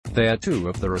They are two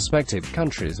of the respective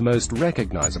countries' most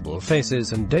recognizable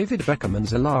faces, and David Beckham and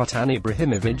Zlatan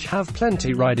Ibrahimovic have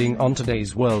plenty riding on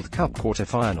today's World Cup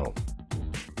quarter-final.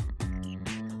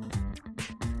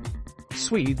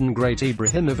 Sweden great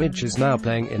Ibrahimovic is now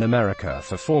playing in America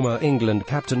for former England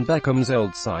captain Beckham's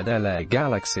old side LA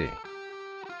Galaxy.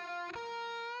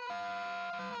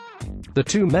 The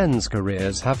two men's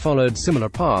careers have followed similar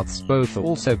paths, both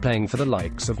also playing for the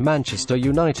likes of Manchester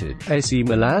United, AC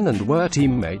Milan, and were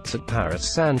teammates at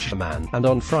Paris Saint-Germain, and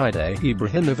on Friday,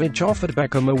 Ibrahimovic offered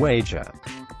Beckham a wager.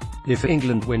 "If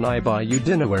England win, I buy you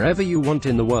dinner wherever you want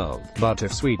in the world, but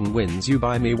if Sweden wins, you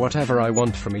buy me whatever I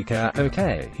want from Ikea,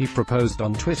 okay?" he proposed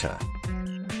on Twitter.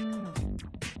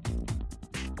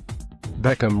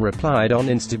 Beckham replied on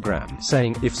Instagram,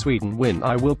 saying, "If Sweden win,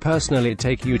 I will personally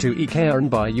take you to Ikea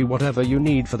and buy you whatever you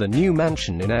need for the new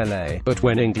mansion in LA, but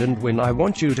when England win, I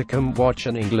want you to come watch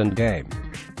an England game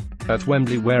at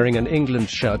Wembley wearing an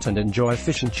England shirt and enjoy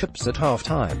fish and chips at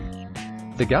halftime."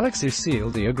 The Galaxy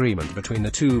sealed the agreement between the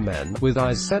two men, with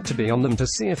eyes set to be on them to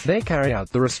see if they carry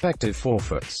out the respective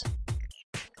forfeits.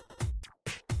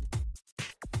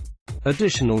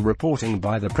 Additional reporting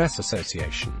by the Press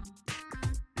Association.